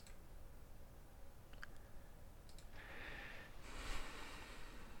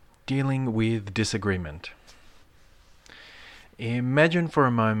Dealing with disagreement. Imagine for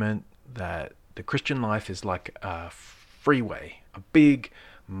a moment that the Christian life is like a freeway, a big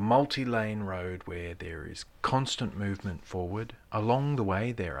multi-lane road where there is constant movement forward. Along the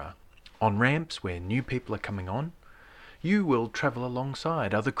way there are on-ramps where new people are coming on. You will travel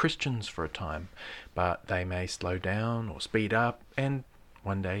alongside other Christians for a time, but they may slow down or speed up, and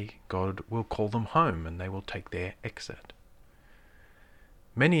one day God will call them home and they will take their exit.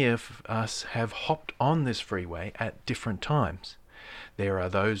 Many of us have hopped on this freeway at different times. There are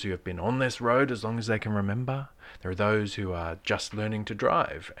those who have been on this road as long as they can remember. There are those who are just learning to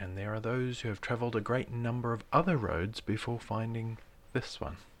drive, and there are those who have travelled a great number of other roads before finding this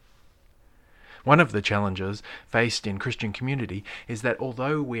one. One of the challenges faced in Christian community is that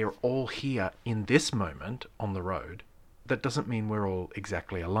although we're all here in this moment on the road, that doesn't mean we're all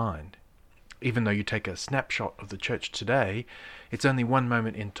exactly aligned. Even though you take a snapshot of the church today, it's only one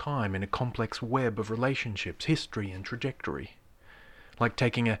moment in time in a complex web of relationships, history and trajectory. Like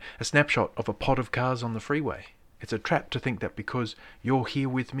taking a snapshot of a pod of cars on the freeway. It's a trap to think that because you're here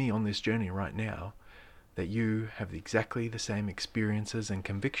with me on this journey right now, that you have exactly the same experiences and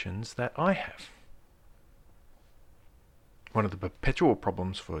convictions that I have. One of the perpetual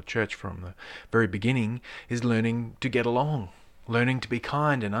problems for a church from the very beginning is learning to get along. Learning to be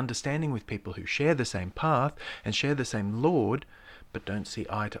kind and understanding with people who share the same path and share the same Lord, but don't see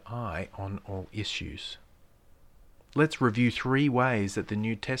eye to eye on all issues. Let's review 3 ways that the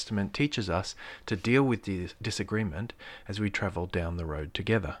New Testament teaches us to deal with disagreement as we travel down the road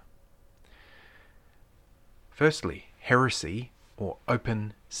together. Firstly, heresy or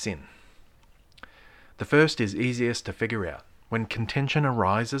open sin. The first is easiest to figure out. When contention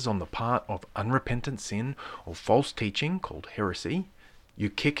arises on the part of unrepentant sin or false teaching called heresy, you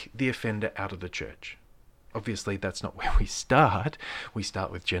kick the offender out of the church. Obviously, that's not where we start. We start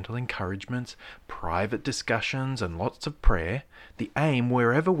with gentle encouragements, private discussions, and lots of prayer. The aim,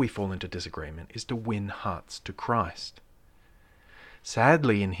 wherever we fall into disagreement, is to win hearts to Christ.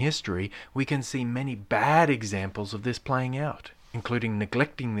 Sadly, in history, we can see many bad examples of this playing out, including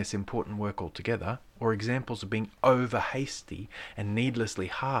neglecting this important work altogether, or examples of being over-hasty and needlessly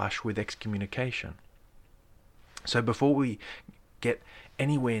harsh with excommunication. So before we get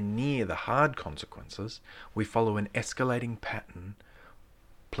anywhere near the hard consequences, we follow an escalating pattern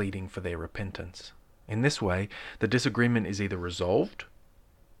pleading for their repentance. In this way, the disagreement is either resolved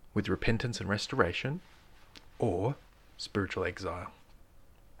with repentance and restoration, or spiritual exile.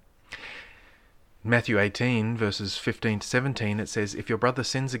 Matthew 18, verses 15 to 17, it says, "If your brother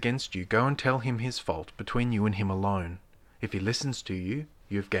sins against you, go and tell him his fault between you and him alone. If he listens to you,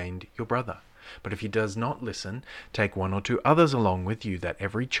 you have gained your brother. But if he does not listen, take 1 or 2 others along with you, that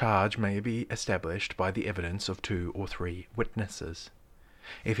every charge may be established by the evidence of 2 or 3 witnesses.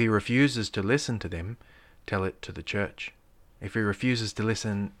 If he refuses to listen to them, tell it to the church. If he refuses to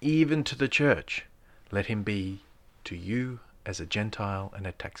listen even to the church, let him be to you as a Gentile and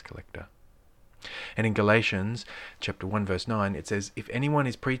a tax collector." And in Galatians chapter 1 verse 9 it says, "If anyone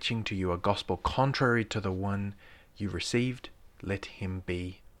is preaching to you a gospel contrary to the one you received, let him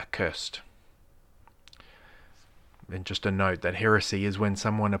be accursed." And just a note that heresy is when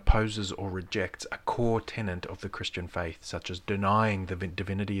someone opposes or rejects a core tenet of the Christian faith, such as denying the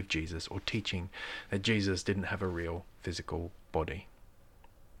divinity of Jesus or teaching that Jesus didn't have a real physical body.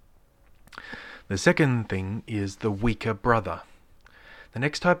 The second thing is the weaker brother. The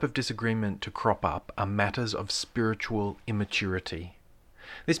next type of disagreement to crop up are matters of spiritual immaturity.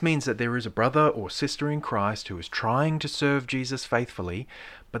 This means that there is a brother or sister in Christ who is trying to serve Jesus faithfully,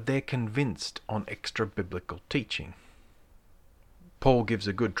 but they're convinced on extra-biblical teaching. Paul gives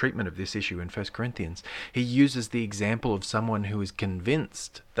a good treatment of this issue in 1 Corinthians. He uses the example of someone who is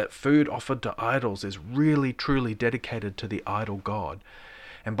convinced that food offered to idols is really truly dedicated to the idol god,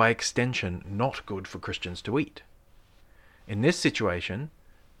 and by extension not good for Christians to eat. In this situation,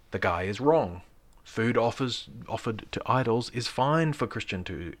 the guy is wrong. Food offered to idols is fine for Christian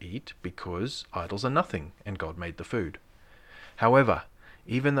to eat because idols are nothing and God made the food. However,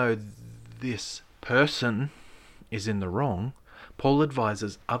 even though this person is in the wrong, Paul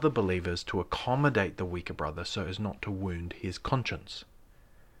advises other believers to accommodate the weaker brother so as not to wound his conscience.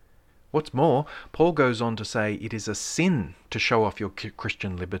 What's more, Paul goes on to say it is a sin to show off your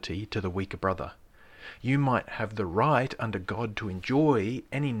Christian liberty to the weaker brother. You might have the right under God to enjoy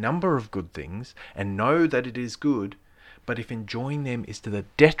any number of good things and know that it is good, but if enjoying them is to the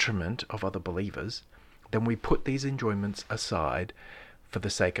detriment of other believers, then we put these enjoyments aside for the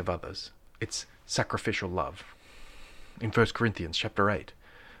sake of others. It's sacrificial love. In 1 Corinthians chapter 8,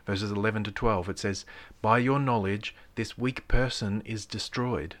 verses 11 to 12, it says, "By your knowledge, this weak person is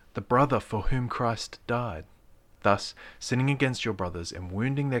destroyed, the brother for whom Christ died. Thus, sinning against your brothers and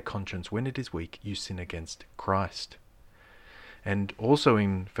wounding their conscience when it is weak, you sin against Christ." And also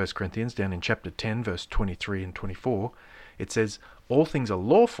in 1 Corinthians, down in chapter 10, verse 23 and 24, it says, "All things are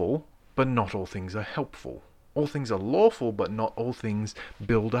lawful, but not all things are helpful. All things are lawful, but not all things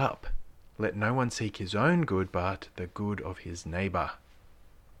build up. Let no one seek his own good, but the good of his neighbor."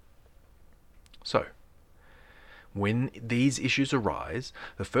 So, when these issues arise,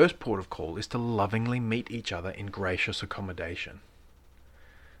 the first port of call is to lovingly meet each other in gracious accommodation.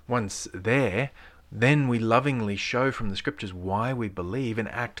 Once there, then we lovingly show from the scriptures why we believe and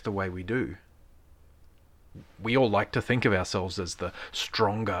act the way we do. We all like to think of ourselves as the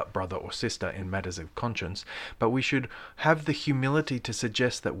stronger brother or sister in matters of conscience, but we should have the humility to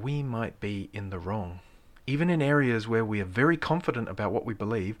suggest that we might be in the wrong. Even in areas where we are very confident about what we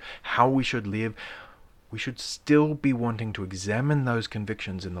believe, how we should live, we should still be wanting to examine those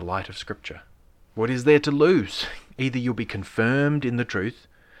convictions in the light of Scripture. What is there to lose? Either you'll be confirmed in the truth,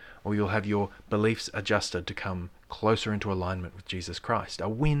 or you'll have your beliefs adjusted to come closer into alignment with Jesus Christ. A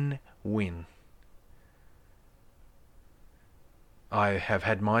win-win. I have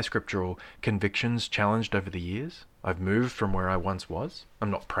had my scriptural convictions challenged over the years. I've moved from where I once was.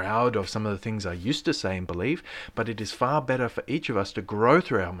 I'm not proud of some of the things I used to say and believe, but it is far better for each of us to grow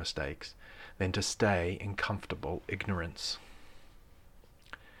through our mistakes than to stay in comfortable ignorance.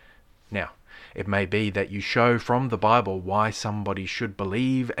 Now, it may be that you show from the Bible why somebody should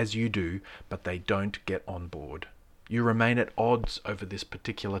believe as you do, but they don't get on board. You remain at odds over this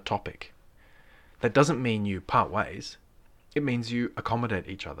particular topic. That doesn't mean you part ways. It means you accommodate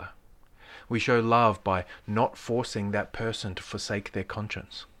each other. We show love by not forcing that person to forsake their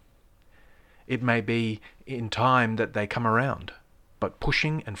conscience. It may be in time that they come around, but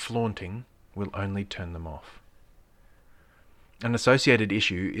pushing and flaunting will only turn them off. An associated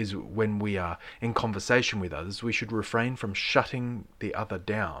issue is when we are in conversation with others, we should refrain from shutting the other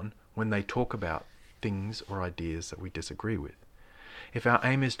down when they talk about things or ideas that we disagree with. If our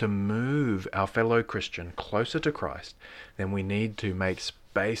aim is to move our fellow Christian closer to Christ, then we need to make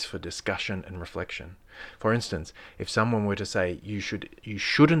space for discussion and reflection. For instance, if someone were to say you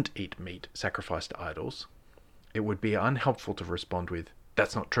shouldn't eat meat sacrificed to idols, it would be unhelpful to respond with,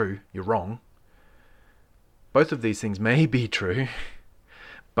 "That's not true, you're wrong." Both of these things may be true,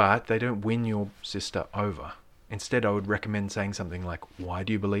 but they don't win your sister over. Instead, I would recommend saying something like, "Why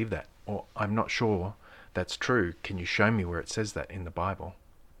do you believe that?" Or, "I'm not sure that's true. Can you show me where it says that in the Bible?"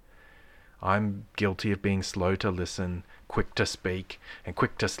 I'm guilty of being slow to listen, quick to speak, and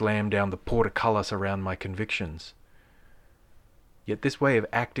quick to slam down the portcullis around my convictions. Yet this way of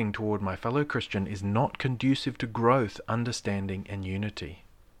acting toward my fellow Christian is not conducive to growth, understanding, and unity.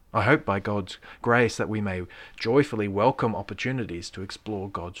 I hope by God's grace that we may joyfully welcome opportunities to explore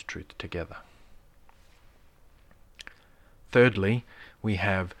God's truth together. Thirdly, we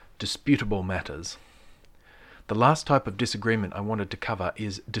have disputable matters. The last type of disagreement I wanted to cover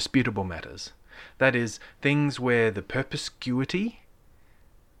is disputable matters. That is, things where the perspicuity,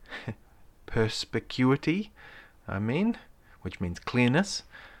 which means clearness,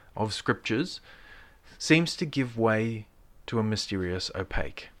 of scriptures, seems to give way to a mysterious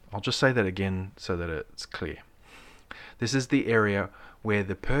opaque. I'll just say that again so that it's clear. This is the area where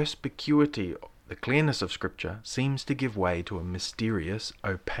the perspicuity, the clearness of Scripture, seems to give way to a mysterious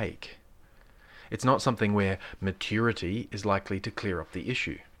opaque. It's not something where maturity is likely to clear up the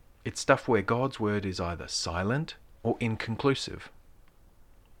issue. It's stuff where God's word is either silent or inconclusive.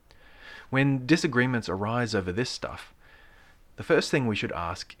 When disagreements arise over this stuff, the first thing we should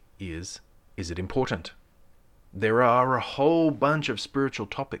ask is it important? There are a whole bunch of spiritual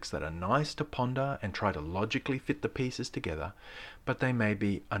topics that are nice to ponder and try to logically fit the pieces together, but they may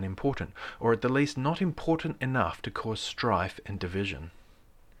be unimportant, or at the least not important enough to cause strife and division.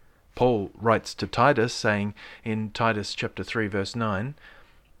 Paul writes to Titus, saying in Titus chapter 3, verse 9,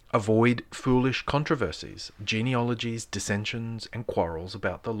 "Avoid foolish controversies, genealogies, dissensions, and quarrels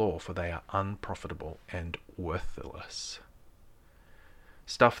about the law, for they are unprofitable and worthless."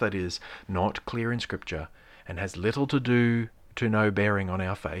 Stuff that is not clear in Scripture and has little to do to no bearing on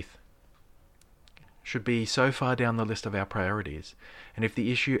our faith should be so far down the list of our priorities. And if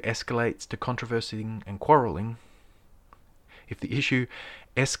the issue escalates to controversy and quarreling,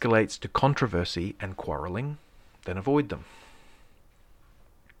 then avoid them.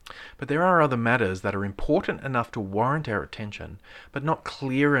 But there are other matters that are important enough to warrant our attention, but not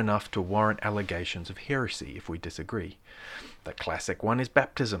clear enough to warrant allegations of heresy if we disagree. The classic one is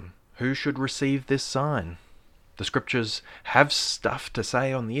baptism. Who should receive this sign? The scriptures have stuff to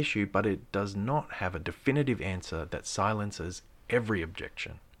say on the issue, but it does not have a definitive answer that silences every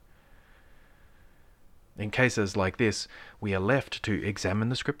objection. In cases like this, we are left to examine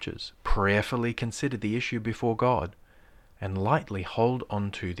the scriptures, prayerfully consider the issue before God, and lightly hold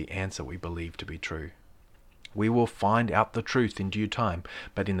on to the answer we believe to be true. We will find out the truth in due time,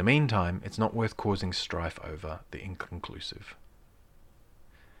 but in the meantime, it's not worth causing strife over the inconclusive.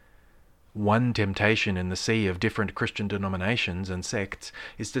 One temptation in the sea of different Christian denominations and sects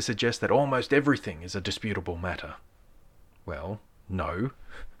is to suggest that almost everything is a disputable matter. Well, no.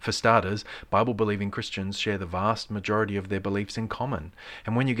 For starters, Bible-believing Christians share the vast majority of their beliefs in common,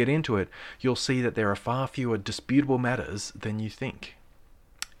 and when you get into it, you'll see that there are far fewer disputable matters than you think.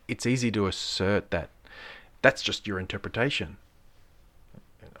 It's easy to assert that that's just your interpretation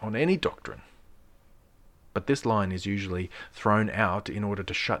on any doctrine. But this line is usually thrown out in order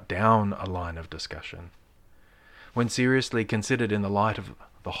to shut down a line of discussion. When seriously considered in the light of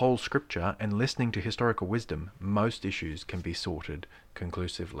the whole scripture and listening to historical wisdom, most issues can be sorted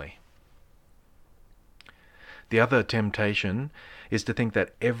conclusively. The other temptation is to think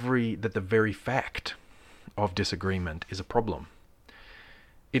that the very fact of disagreement is a problem.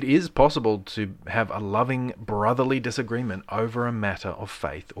 It is possible to have a loving brotherly disagreement over a matter of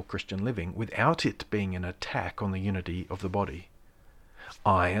faith or Christian living without it being an attack on the unity of the body.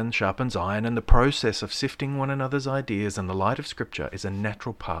 Iron sharpens iron, and the process of sifting one another's ideas in the light of Scripture is a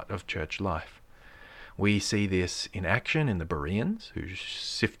natural part of church life. We see this in action in the Bereans, who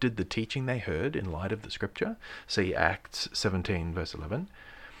sifted the teaching they heard in light of the Scripture. See Acts 17, verse 11.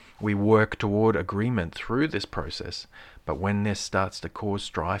 We work toward agreement through this process, but when this starts to cause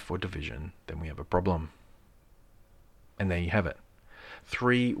strife or division, then we have a problem. And there you have it.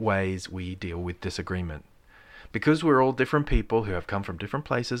 3 ways we deal with disagreement. Because we're all different people who have come from different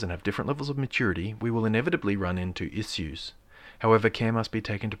places and have different levels of maturity, we will inevitably run into issues. However, care must be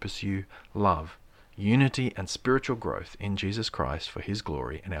taken to pursue love, unity, and spiritual growth in Jesus Christ for His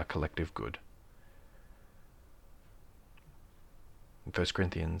glory and our collective good. In 1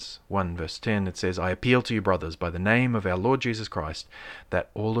 Corinthians 1 verse 10 it says, I appeal to you, brothers, by the name of our Lord Jesus Christ,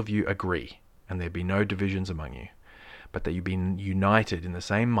 that all of you agree, and there be no divisions among you, but that you be united in the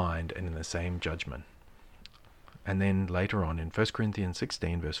same mind and in the same judgment. And then later on in 1 Corinthians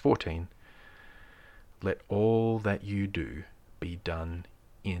 16 verse 14, let all that you do be done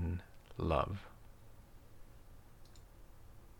in love.